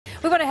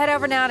We want to head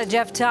over now to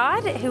Jeff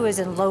Todd, who is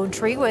in Lone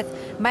Tree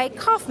with Mike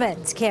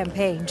Coffman's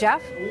campaign.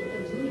 Jeff?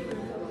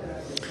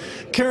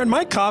 Karen,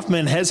 Mike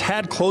Coffman has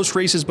had close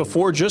races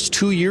before. Just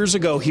 2 years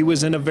ago, he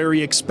was in a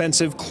very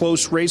expensive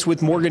close race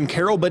with Morgan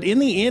Carroll, but in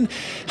the end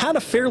had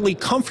a fairly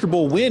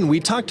comfortable win. We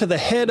talked to the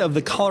head of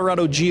the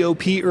Colorado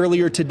GOP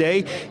earlier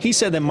today. He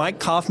said that Mike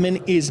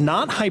Coffman is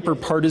not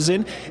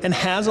hyper-partisan and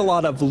has a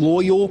lot of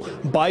loyal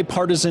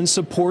bipartisan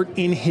support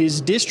in his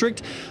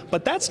district,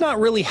 but that's not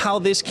really how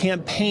this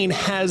campaign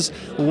has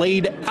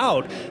laid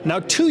out. Now,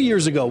 2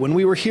 years ago, when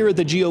we were here at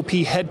the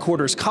GOP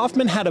headquarters,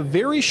 Coffman had a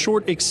very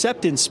short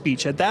acceptance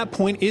speech. At that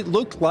point, it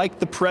looked like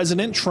the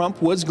President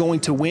Trump was going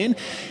to win.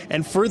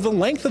 And for the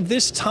length of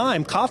this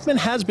time, Coffman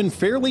has been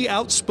fairly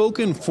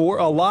outspoken for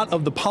a lot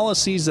of the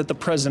policies that the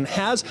president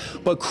has.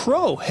 But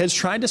Crow has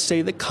tried to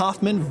say that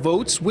Coffman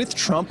votes with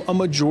Trump a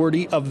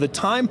majority of the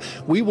time.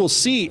 We will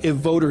see if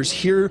voters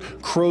hear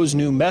Crow's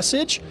new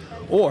message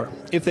or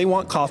if they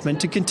want Coffman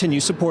to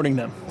continue supporting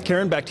them.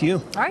 Karen, back to you.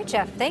 All right,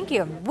 Jeff, thank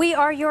you. We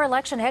are your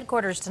election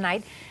headquarters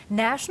tonight.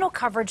 National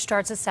coverage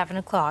starts at 7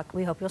 o'clock.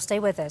 We hope you'll stay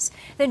with us.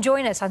 Then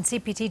join us on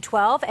CPT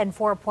 12 and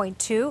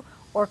 4.2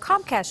 or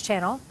Comcast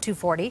Channel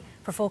 240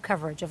 for full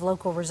coverage of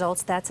local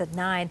results. That's at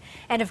 9.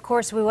 And of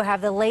course, we will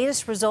have the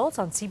latest results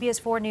on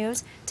CBS 4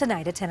 News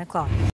tonight at 10 o'clock.